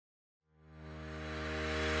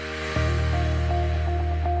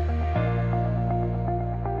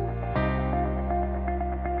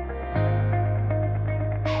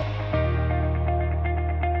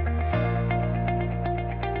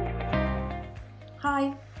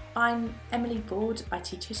Hi, I'm Emily Board. I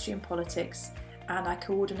teach history and politics and I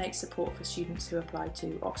coordinate support for students who apply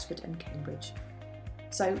to Oxford and Cambridge.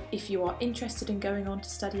 So if you are interested in going on to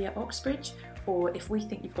study at Oxbridge, or if we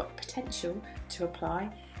think you've got potential to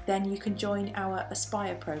apply, then you can join our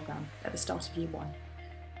Aspire programme at the start of Year 1.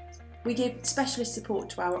 We give specialist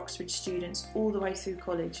support to our Oxbridge students all the way through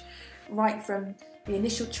college, right from the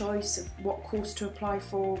initial choice of what course to apply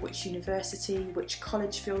for, which university, which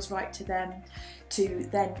college feels right to them, to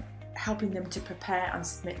then helping them to prepare and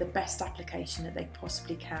submit the best application that they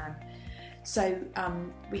possibly can. So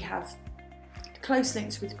we have close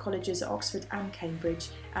links with colleges at Oxford and Cambridge,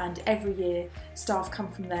 and every year staff come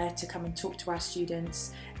from there to come and talk to our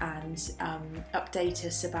students and update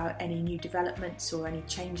us about any new developments or any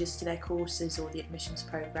changes to their courses or the admissions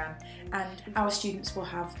programme. And our students will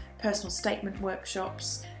have personal statement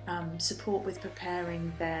workshops, support with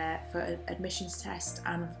preparing for admissions test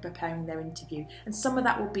and for preparing their interview. And some of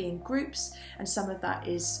that will be in groups and some of that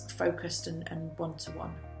is focused and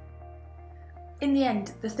one-to-one. In the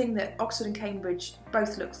end, the thing that Oxford and Cambridge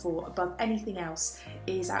both look for above anything else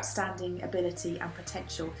is outstanding ability and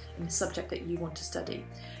potential in the subject that you want to study.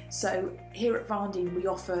 So here at Varndine we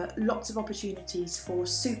offer lots of opportunities for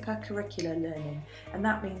super curricular learning, and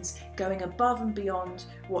that means going above and beyond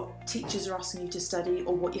what teachers are asking you to study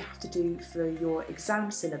or what you have to do for your exam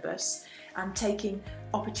syllabus, and taking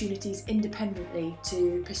opportunities independently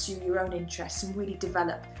to pursue your own interests and really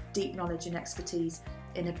develop deep knowledge and expertise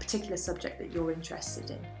in a particular subject that you're interested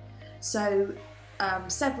in. So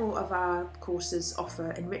several of our courses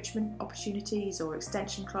offer enrichment opportunities or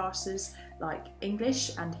extension classes, like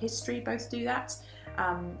English and history both do that.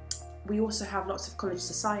 We also have lots of college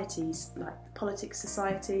societies like the Politics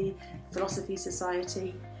Society, Philosophy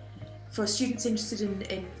Society. For students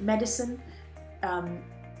interested in medicine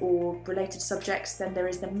or related subjects, then there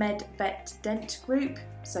is the Med Vet Dent group,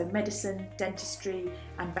 so medicine, dentistry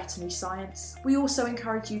and veterinary science. We also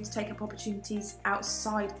encourage you to take up opportunities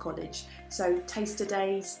outside college, so taster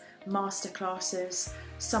days, master classes,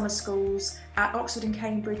 summer schools at Oxford and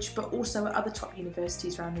Cambridge, but also at other top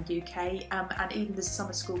universities around the UK, and even there's a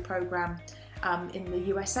summer school programme in the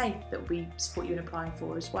USA that we support you in applying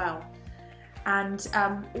for as well. And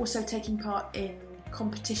also taking part in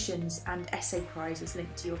competitions and essay prizes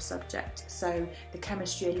linked to your subject. So the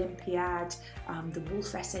Chemistry Olympiad, the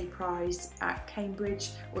Wolf Essay Prize at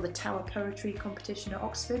Cambridge, or the Tower Poetry competition at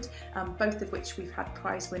Oxford, both of which we've had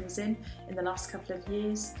prize winners in the last couple of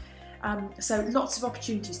years. So lots of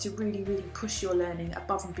opportunities to really push your learning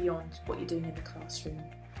above and beyond what you're doing in the classroom.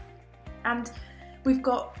 And we've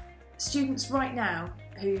got students right now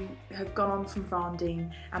who have gone on from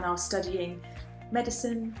Varndine and are studying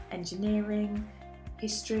medicine, engineering,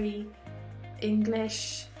 history,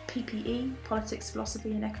 English, PPE, politics, philosophy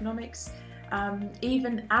and economics,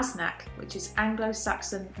 even ASNAC, which is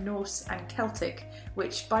Anglo-Saxon, Norse and Celtic,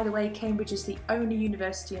 which, by the way, Cambridge is the only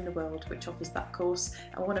university in the world which offers that course,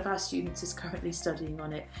 and one of our students is currently studying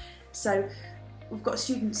on it. So we've got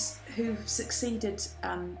students who've succeeded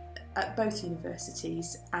at both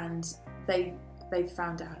universities, and they've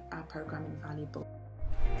found our programme invaluable.